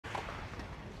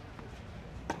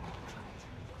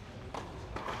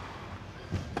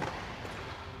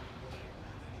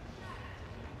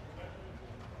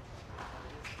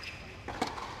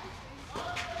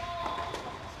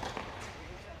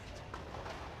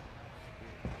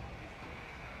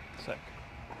Classic.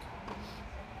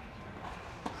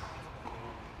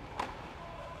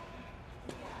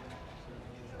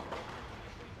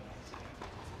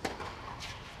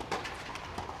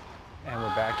 And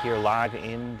we're back here live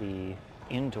in the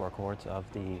indoor courts of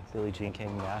the Billie Jean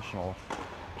King National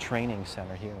Training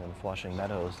Center here in Flushing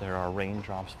Meadows. There are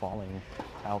raindrops falling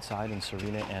outside, and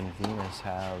Serena and Venus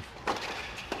have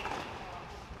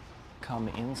come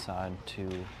inside to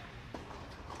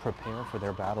prepare for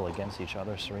their battle against each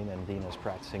other. Serena and Venus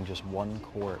practicing just one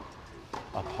court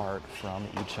apart from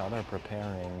each other,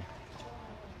 preparing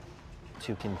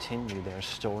to continue their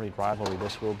storied rivalry.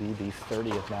 This will be the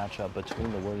 30th matchup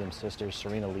between the Williams sisters.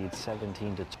 Serena leads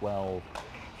 17-12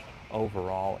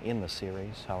 overall in the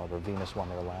series. However, Venus won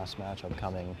their last matchup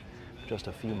coming just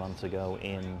a few months ago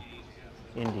in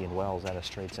Indian Wells at a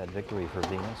straight set victory for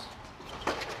Venus.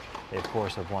 They, of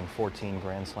course, have won 14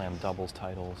 Grand Slam doubles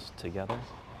titles together.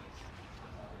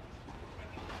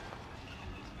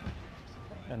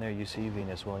 And there you see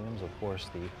Venus Williams, of course,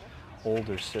 the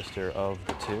older sister of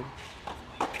the two.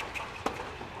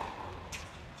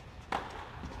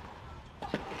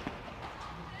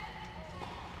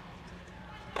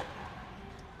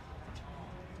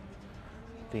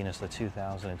 Venus, the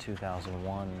 2000 and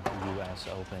 2001 U.S.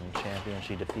 Open champion.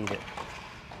 She defeated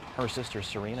her sister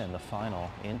Serena in the final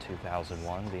in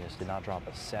 2001. Venus did not drop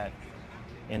a set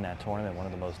in that tournament, one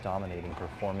of the most dominating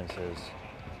performances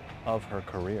of her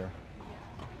career.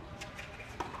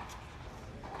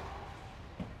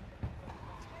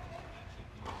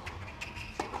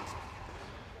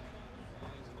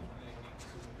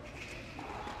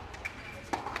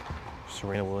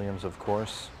 Serena Williams, of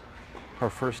course, her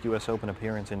first U.S. Open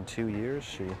appearance in 2 years.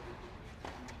 She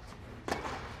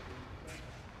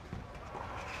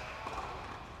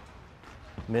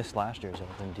missed last year's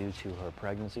Open due to her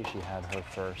pregnancy. She had her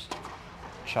first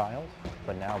child,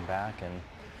 but now back and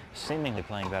seemingly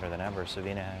playing better than ever.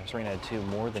 Serena had two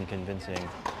more than convincing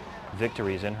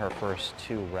victories in her first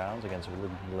two rounds against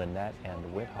Lynette and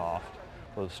Whithoff,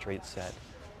 both straight set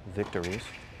victories.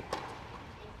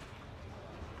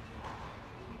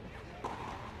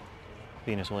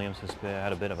 Venus Williams has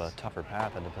had a bit of a tougher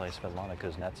path than to play Svetlana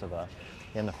Kuznetsova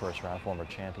in the first round, former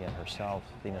champion herself.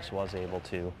 Venus was able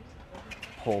to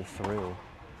pull through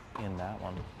in that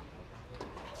one.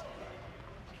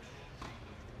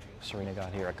 Serena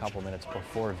got here a couple minutes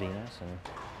before Venus and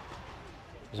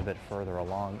was a bit further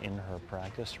along in her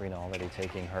practice. Serena already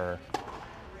taking her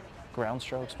ground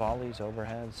strokes, volleys,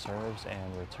 overheads, serves,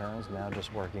 and returns. Now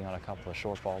just working on a couple of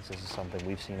short balls. This is something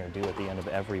we've seen her do at the end of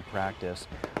every practice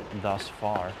thus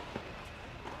far.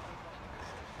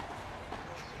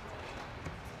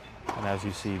 And as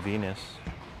you see, Venus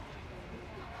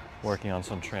working on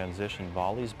some transition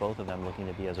volleys, both of them looking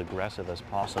to be as aggressive as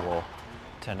possible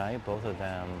tonight. Both of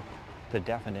them the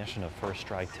definition of first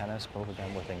strike tennis, both of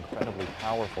them with incredibly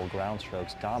powerful ground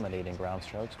strokes, dominating ground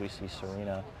strokes. We see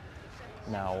Serena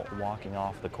now walking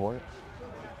off the court.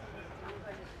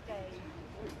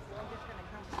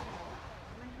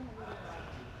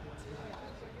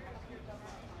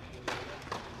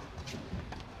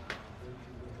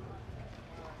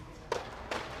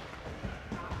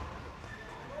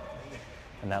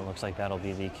 And that looks like that'll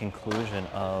be the conclusion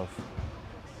of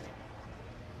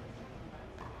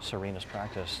Serena's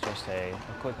practice. Just a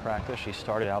quick practice. She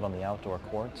started out on the outdoor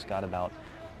courts, got about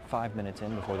 5 minutes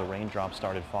in before the raindrops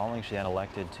started falling. She then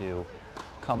elected to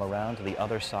come around to the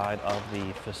other side of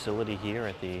the facility here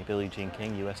at the Billie Jean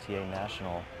King USTA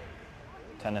National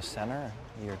Tennis Center,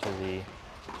 here to the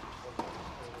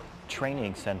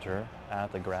training center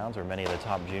at the grounds where many of the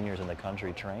top juniors in the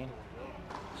country train.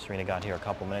 Serena got here a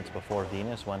couple minutes before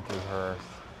Venus, went through her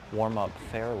warm-up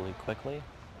fairly quickly,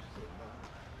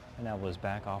 and now was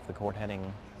back off the court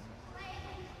heading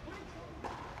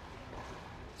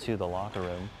to the locker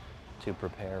room to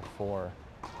prepare for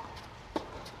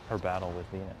her battle with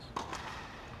Venus.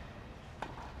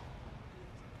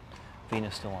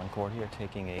 Venus still on court here,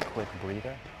 taking a quick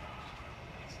breather.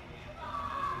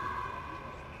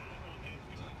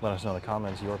 Let us know in the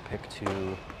comments your pick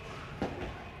to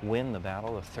win the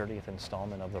battle, the 30th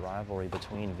installment of the rivalry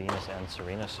between Venus and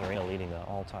Serena. Serena leading the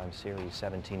all-time series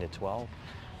 17-12.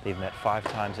 They've met 5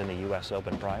 times in the U.S.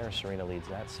 Open prior. Serena leads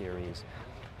that series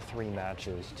 3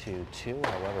 matches to 2.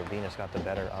 However, Venus got the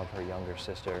better of her younger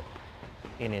sister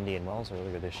in Indian Wells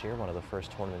earlier this year, one of the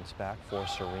first tournaments back for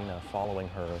Serena following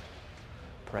her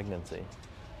pregnancy.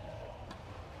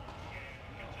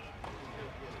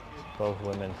 Both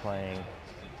women playing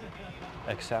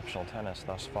exceptional tennis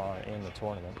thus far in the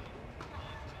tournament.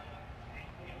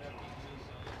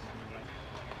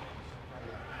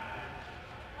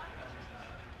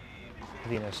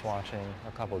 Venus watching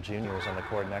a couple juniors on the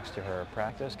court next to her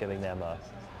practice, giving them a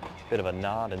bit of a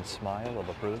nod and smile of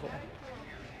approval.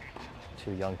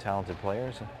 Two young talented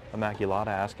players. Immaculata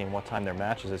asking what time their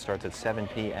match is. It starts at 7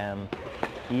 p.m.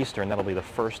 Eastern. That'll be the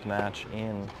first match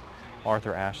in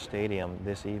Arthur Ashe Stadium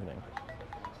this evening.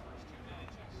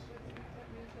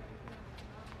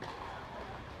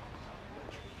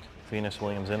 Venus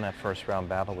Williams in that first round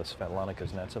battle with Svetlana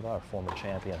Kuznetsova, a former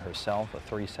champion herself, a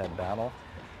 3-set battle.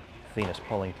 Venus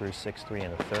pulling through 6-3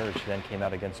 in the third. She then came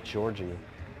out against Georgie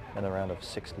in the round of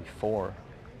 64.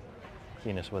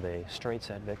 Venus with a straight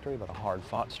set victory, but a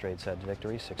hard-fought straight set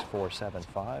victory, 6-4,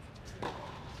 7-5.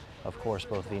 Of course,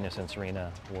 both Venus and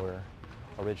Serena were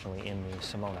originally in the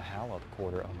Simona Halep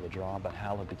quarter of the draw, but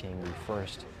Halep became the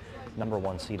first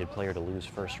 #1 seeded player to lose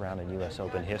first round in U.S.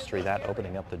 Open history, that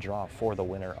opening up the draw for the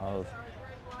winner of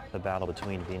the battle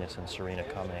between Venus and Serena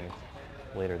coming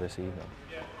later this evening.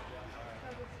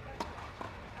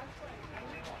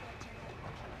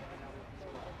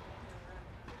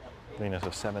 Venus, a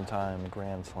 7-time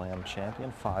Grand Slam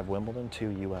champion, 5 Wimbledon, 2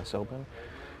 U.S. Open.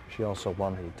 She also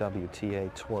won the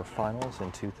WTA Tour Finals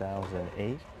in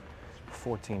 2008,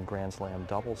 14 Grand Slam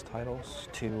doubles titles,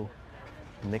 2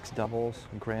 mixed doubles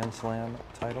Grand Slam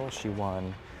titles. She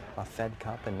won a Fed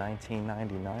Cup in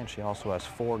 1999. She also has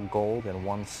 4 gold and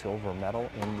 1 silver medal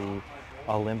in the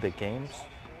Olympic Games.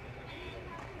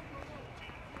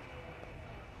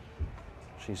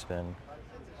 She's been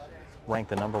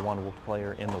ranked the #1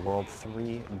 player in the world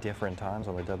 3 different times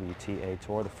on the WTA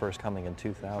Tour, the first coming in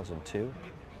 2002.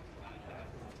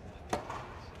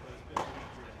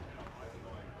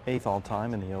 8th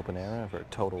all-time in the Open era for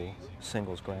total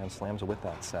singles Grand Slams, with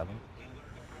that 7.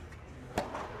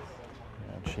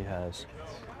 And she has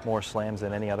more slams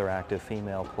than any other active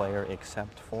female player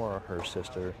except for her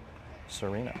sister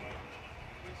Serena.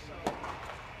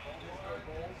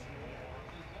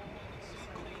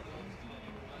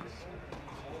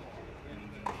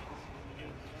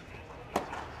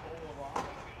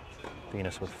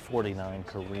 Venus with 49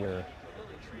 career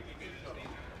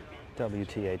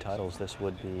WTA titles. This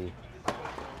would be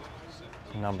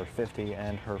number 50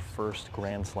 and her first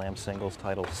Grand Slam singles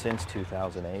title since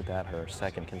 2008. That her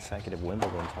second consecutive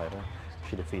Wimbledon title.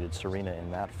 She defeated Serena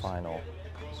in that final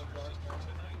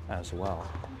as well.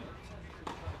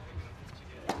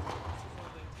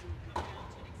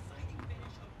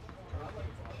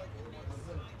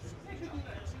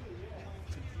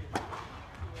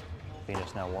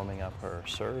 Venus now warming up her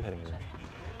serve, hitting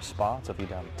spots, a few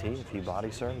down the tee, a few body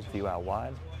serves, a few out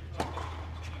wide.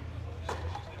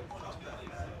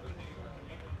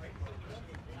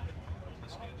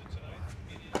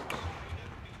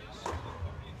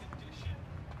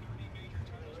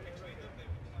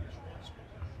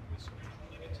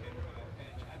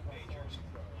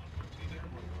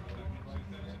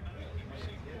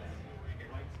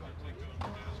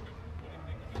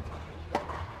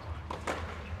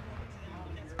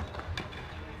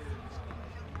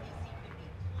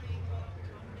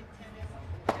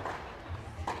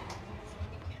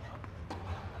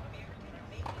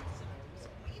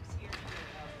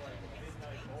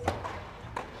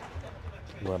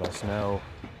 Let us know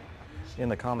in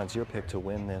the comments your pick to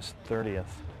win this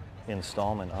 30th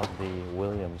installment of the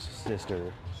Williams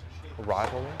sister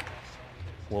rivalry.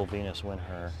 Will Venus win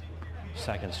her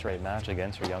second straight match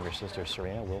against her younger sister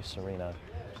Serena? Will Serena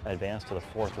advance to the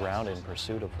 4th round in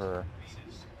pursuit of her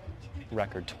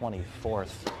record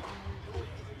 24th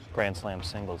Grand Slam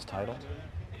singles title?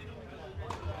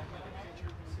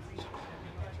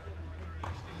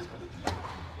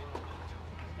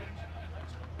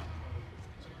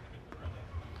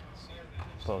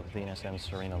 Both Venus and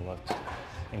Serena looked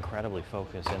incredibly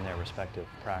focused in their respective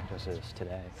practices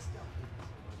today.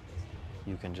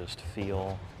 You can just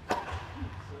feel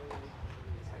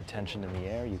tension in the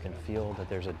air. You can feel that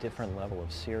there's a different level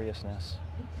of seriousness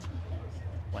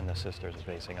when the sisters are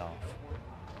facing off.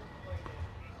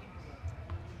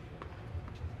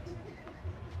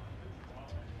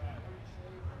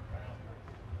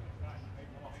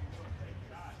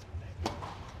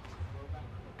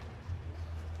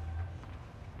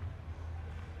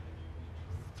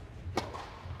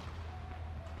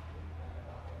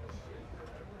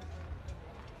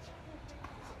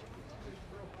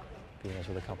 Venus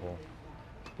with a couple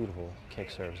beautiful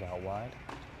kick serves out wide.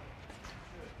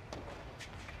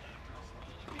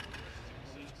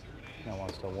 Now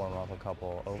wants to warm up a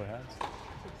couple overheads.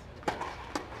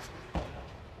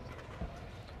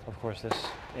 Of course, this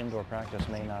indoor practice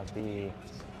may not be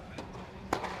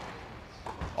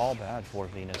all bad for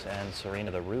Venus and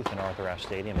Serena. The roof in Arthur Ashe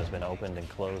Stadium has been opened and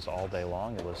closed all day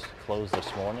long. It was closed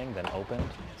this morning, then opened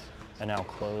And now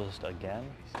closed again.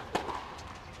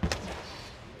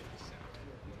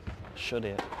 Should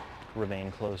it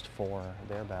remain closed for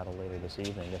their battle later this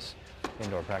evening, this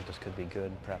indoor practice could be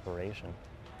good preparation.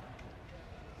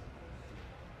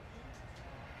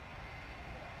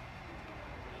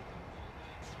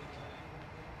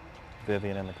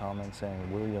 Vivian in the comments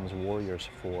saying Williams Warriors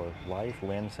for life.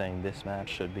 Lynn saying this match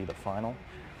should be the final.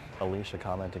 Alicia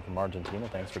commenting from Argentina,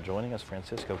 thanks for joining us.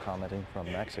 Francisco commenting from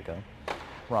Mexico.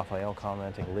 Rafael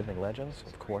commenting living legends.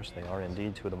 Of course, they are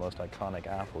indeed two of the most iconic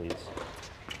athletes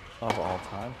of all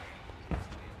time.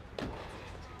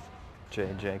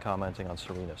 JJ commenting on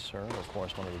Serena's serve. Of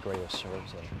course, one of the greatest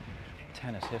serves in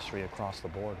tennis history across the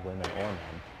board, women or men.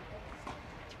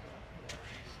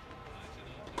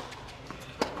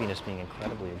 Venus being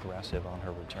incredibly aggressive on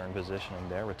her return positioning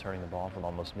there, returning the ball from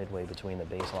almost midway between the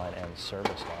baseline and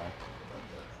service line.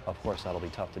 Of course, that'll be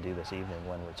tough to do this evening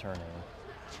when returning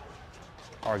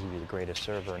arguably the greatest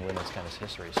server in women's tennis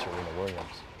history, Serena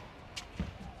Williams.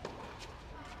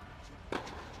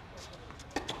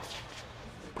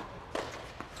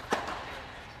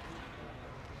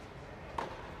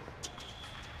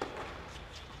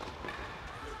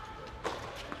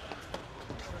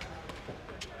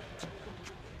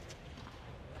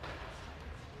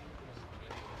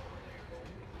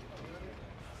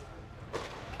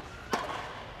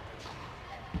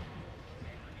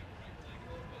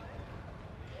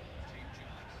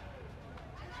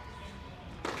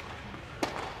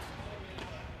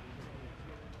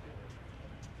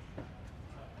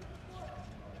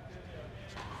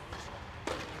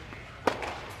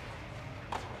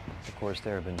 Of course,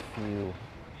 there have been few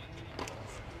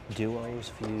duos,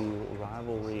 few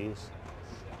rivalries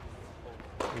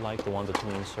like the one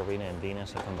between Serena and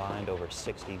Venus, have combined over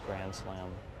 60 Grand Slam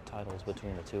titles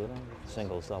between the two of them,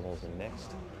 singles, doubles, and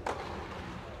mixed.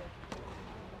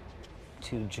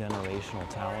 Two generational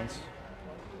talents,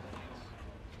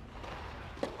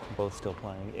 both still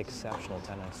playing exceptional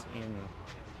tennis in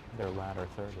their latter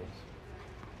 30s.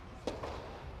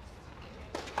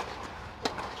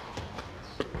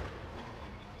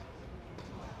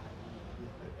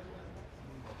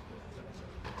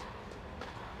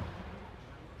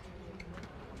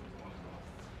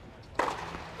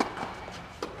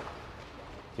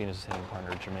 Venus' hitting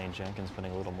partner Jermaine Jenkins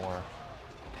putting a little more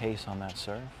pace on that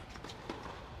serve.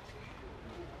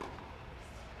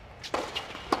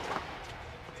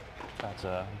 That's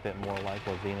a bit more like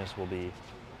what Venus will be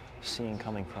seeing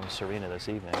coming from Serena this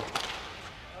evening.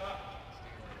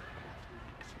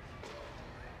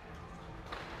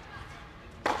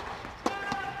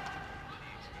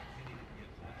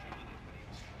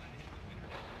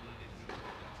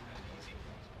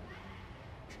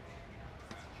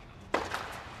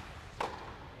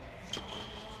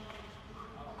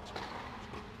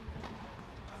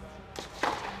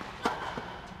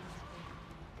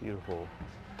 Beautiful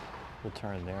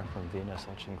return there from Venus,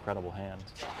 such incredible hands.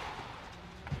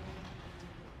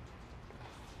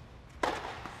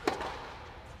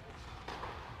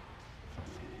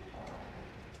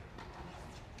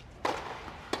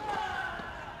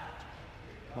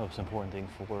 Most important thing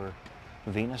for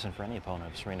Venus and for any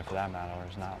opponent, Serena for that matter,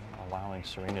 is not allowing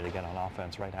Serena to get on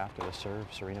offense right after the serve.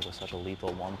 Serena with such a lethal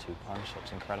 1-2 punch,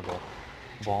 such incredible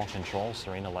ball control.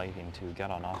 Serena liking to get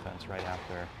on offense right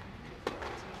after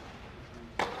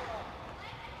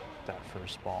that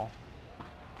first ball.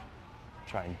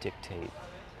 Try and dictate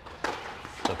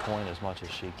the point as much as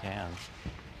she can.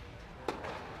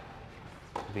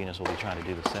 Venus will be trying to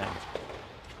do the same.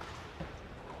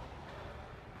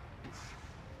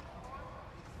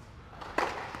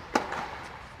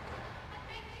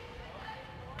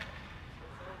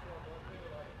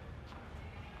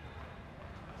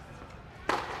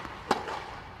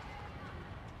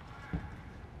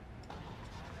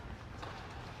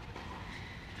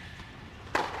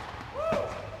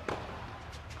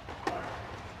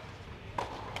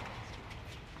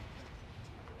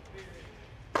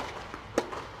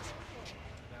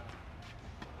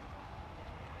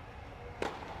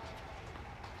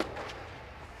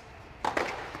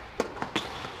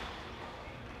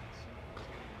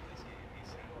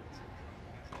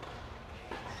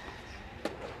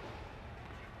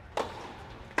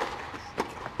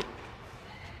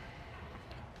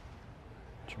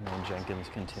 Jermaine Jenkins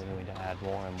continuing to add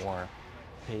more and more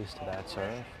pace to that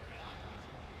serve.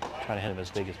 Trying to hit him as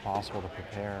big as possible to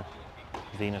prepare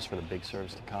Venus for the big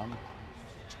serves to come.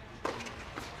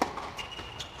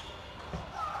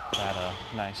 Had a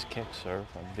nice kick serve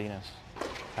from Venus.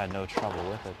 Had no trouble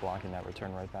with it, blocking that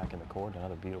return right back in the court.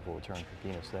 Another beautiful return for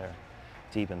Venus there,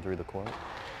 deep and through the court.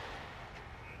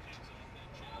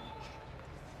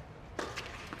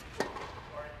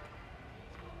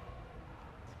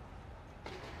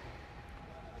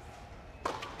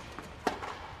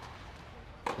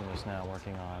 Venus now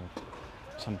working on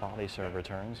some body serve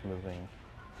returns, moving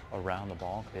around the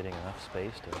ball, creating enough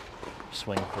space to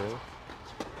swing through.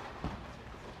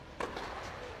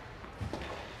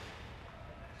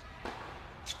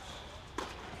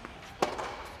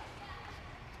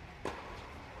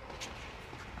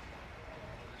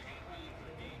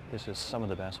 This is some of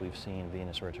the best we've seen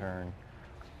Venus return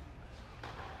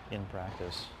in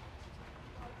practice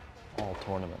all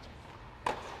tournament.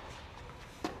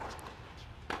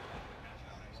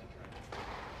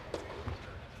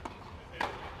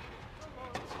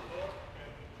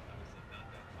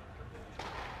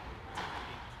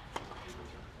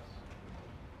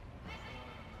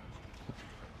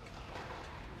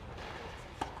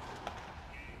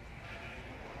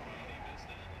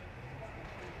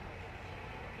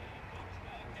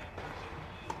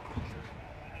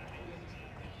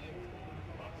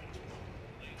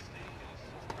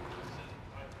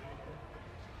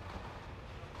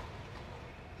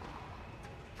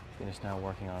 Venus now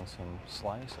working on some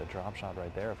slice, a drop shot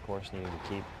right there, of course, needing to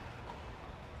keep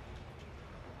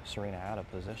Serena out of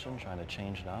position, trying to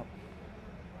change it up.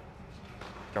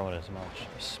 Throwing as much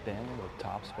spin with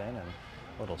top spin and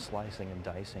a little slicing and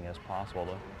dicing as possible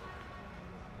to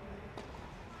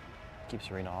keep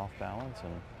Serena off balance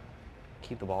and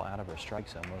keep the ball out of her strike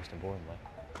zone, most importantly.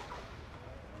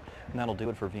 And that'll do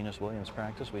it for Venus-Williams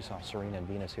practice. We saw Serena and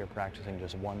Venus here practicing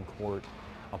just one court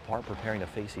apart, preparing to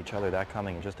face each other. That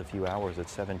coming in just a few hours at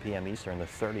 7 p.m. Eastern, the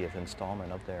 30th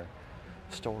installment of their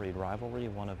storied rivalry,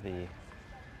 one of the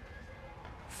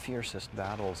fiercest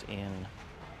battles in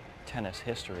tennis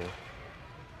history.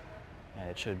 And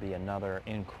it should be another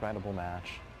incredible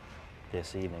match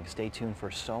this evening. Stay tuned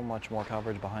for so much more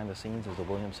coverage behind the scenes as the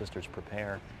Williams sisters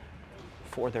prepare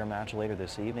for their match later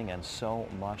this evening, and so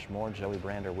much more. Joey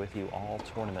Brander with you all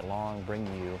tournament long,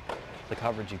 bringing you the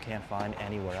coverage you can't find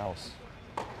anywhere else.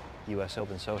 U.S.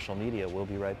 Open social media. We'll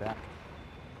be right back.